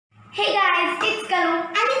Hey guys, it's Kallu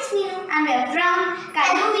And it's Meenu. and we're from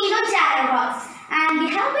KALLU MEENU CHATTERBOX, and we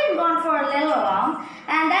have been gone for a little long,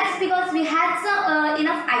 and that's because we had some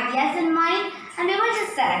enough ideas in mind and we were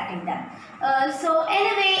just selecting them. So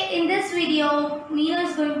anyway, in this video, Meenu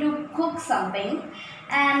is going to cook something,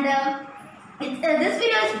 and this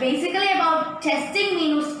video is basically about testing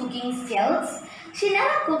Meenu's cooking skills. She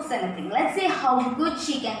never cooks anything. Let's see how good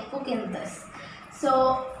she can cook in this.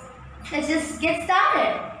 So let's just get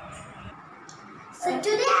started. So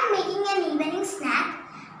today I'm making an evening snack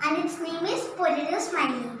and its name is Potato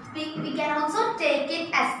Smiley. We can also take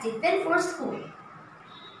it as Tiffin for school.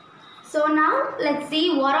 So now let's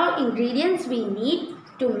see what all ingredients we need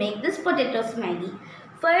to make this potato smiley.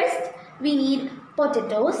 First, we need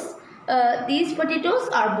potatoes. These potatoes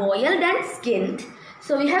are boiled and skinned.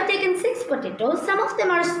 So we have taken 6 potatoes. Some of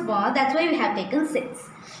them are small, that's why we have taken 6.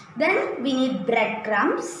 Then we need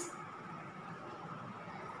breadcrumbs.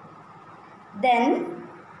 Then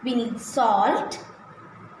we need salt,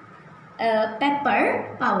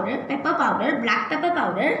 pepper powder, black pepper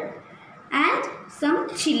powder, and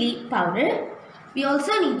some chili powder. We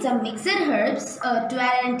also need some mixed herbs to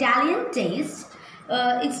add an Italian taste.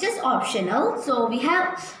 It's just optional. So we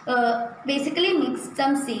have basically mixed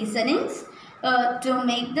some seasonings to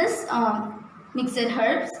make this mixed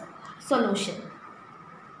herbs solution.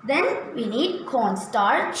 Then we need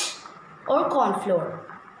cornstarch or corn flour.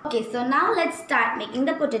 Okay, so now let's start making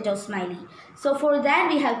the potato smiley. So for that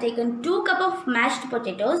we have taken 2 cups of mashed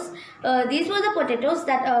potatoes. These were the potatoes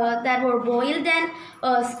that were boiled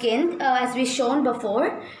and skinned as we shown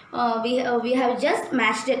before. We have just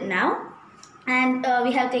mashed it now, and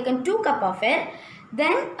we have taken 2 cups of it.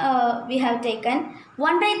 Then we have taken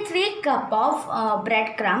 1/3 cup of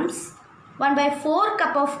breadcrumbs, 1/4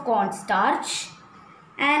 cup of cornstarch,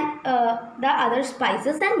 and the other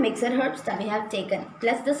spices and mixed herbs that we have taken,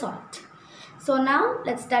 plus the salt. So now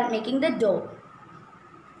let's start making the dough.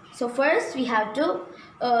 So first we have to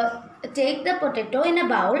take the potato in a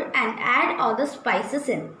bowl and add all the spices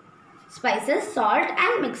in. Spices, salt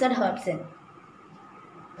and mixed herbs in.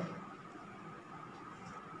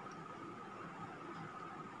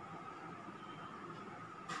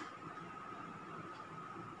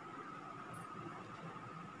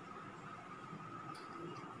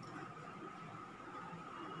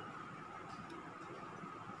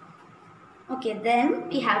 Okay, then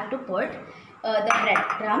we have to put the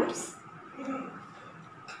breadcrumbs.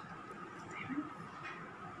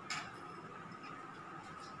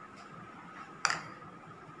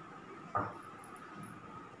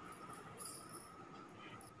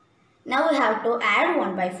 Now we have to add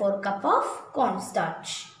 1/4 cup of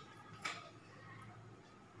cornstarch.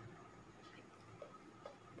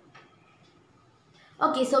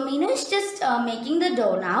 Okay, so Meenu is just making the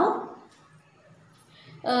dough now.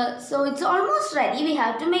 So it's almost ready. We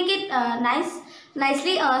have to make it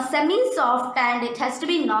nicely semi-soft, and it has to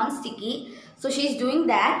be non-sticky. So she's doing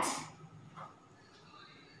that.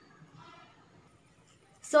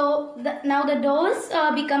 So now the dough is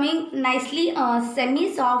becoming nicely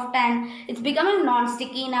semi-soft, and it's becoming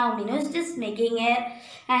non-sticky now. Meenu is just making it,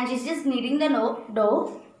 and she's just kneading the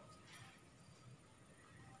dough.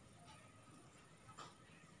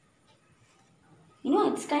 You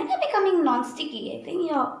know, it's kind of becoming non-sticky. I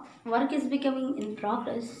think your work is becoming in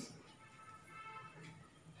progress.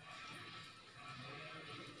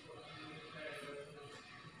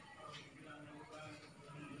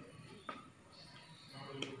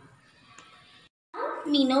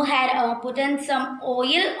 Meenu had put in some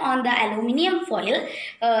oil on the aluminium foil,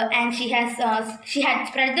 and she had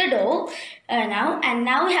spread the dough now, and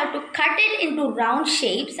now we have to cut it into round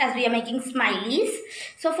shapes as we are making smileys.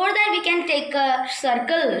 So for that we can take a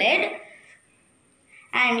circle lid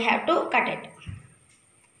and we have to cut it.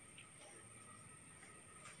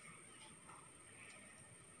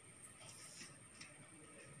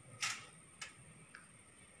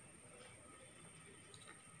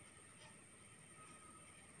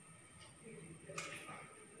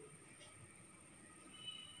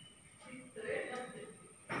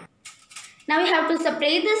 Now we have to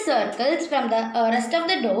separate the circles from the rest of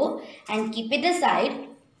the dough and keep it aside.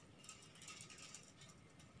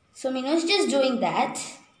 So Meenu is just doing that.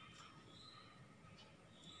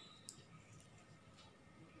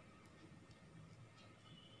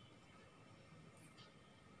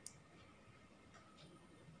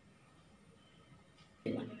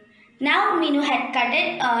 Now Meenu had cut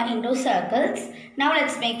it into circles. Now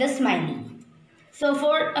let's make the smiley. So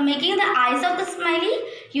for making the eyes of the smiley,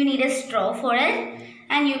 you need a straw for it,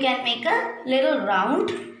 and you can make a little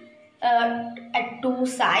round at 2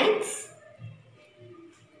 sides.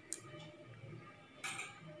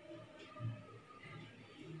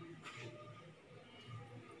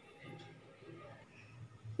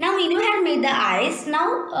 Meenu had made the eyes.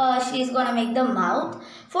 Now she is gonna make the mouth.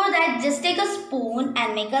 For that, just take a spoon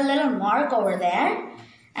and make a little mark over there,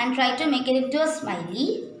 and try to make it into a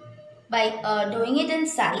smiley by doing it in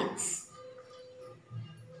sides.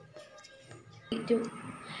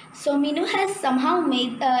 So Meenu has somehow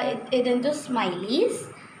made it into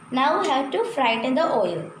smileys. Now we have to fry it in the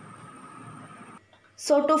oil.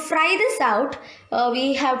 So to fry this out,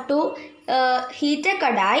 we have to heat a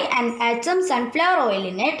kadai and add some sunflower oil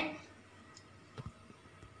in it.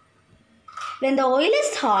 When the oil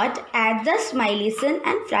is hot, add the smileys in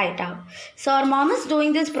and fry it out. So our mom is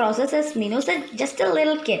doing this process as Meenu said, just a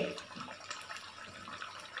little kid.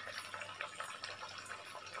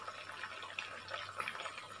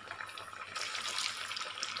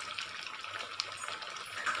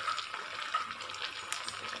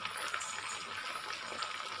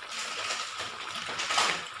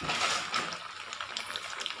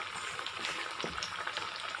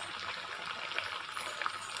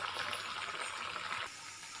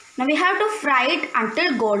 Now we have to fry it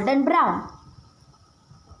until golden brown.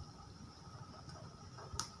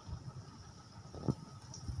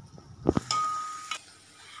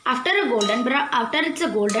 After it's a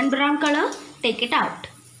golden brown color, take it out.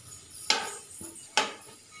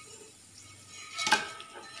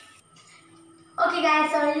 Okay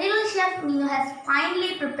guys, our little chef Meenu has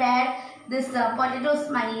finally prepared this potato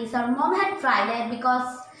smileys. Our mom had tried it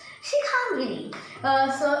because she can't really.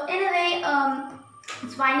 So anyway,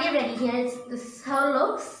 it's finally ready here. This is how it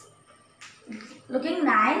looks. It's looking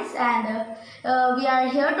nice, and we are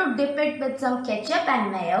here to dip it with some ketchup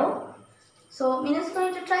and mayo. So Meenu is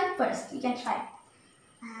going to try it first. You can try.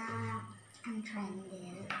 I'm trying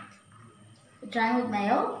it. You're trying with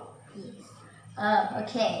mayo? Yes.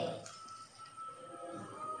 Okay.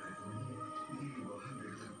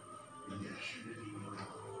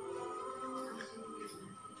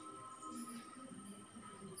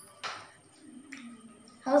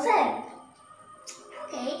 How's it?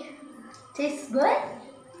 Okay. Tastes good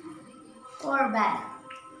or bad?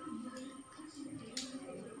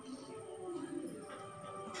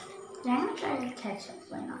 Yeah, I'm gonna try with ketchup.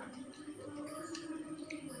 Why not?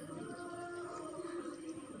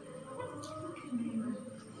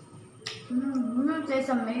 Tastes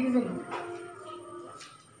amazing.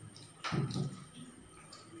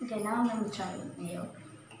 Okay, now I'm gonna try with mayo.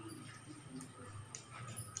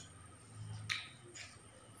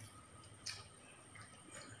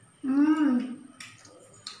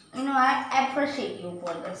 You know, I appreciate you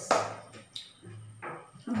for this.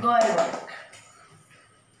 Good work.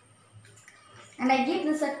 And I give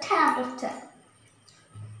this a 10 out of 10.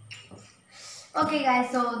 Okay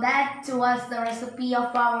guys, so that was the recipe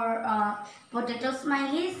of our potato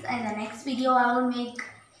smileys. In the next video I will make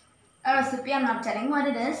a recipe. I'm not telling what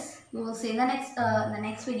it is. We will see in the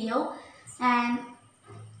next video. And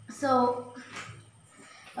so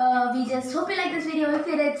we just hope you like this video. If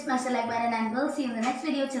you did, smash the like button, and we'll see you in the next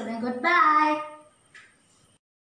video. Children, goodbye.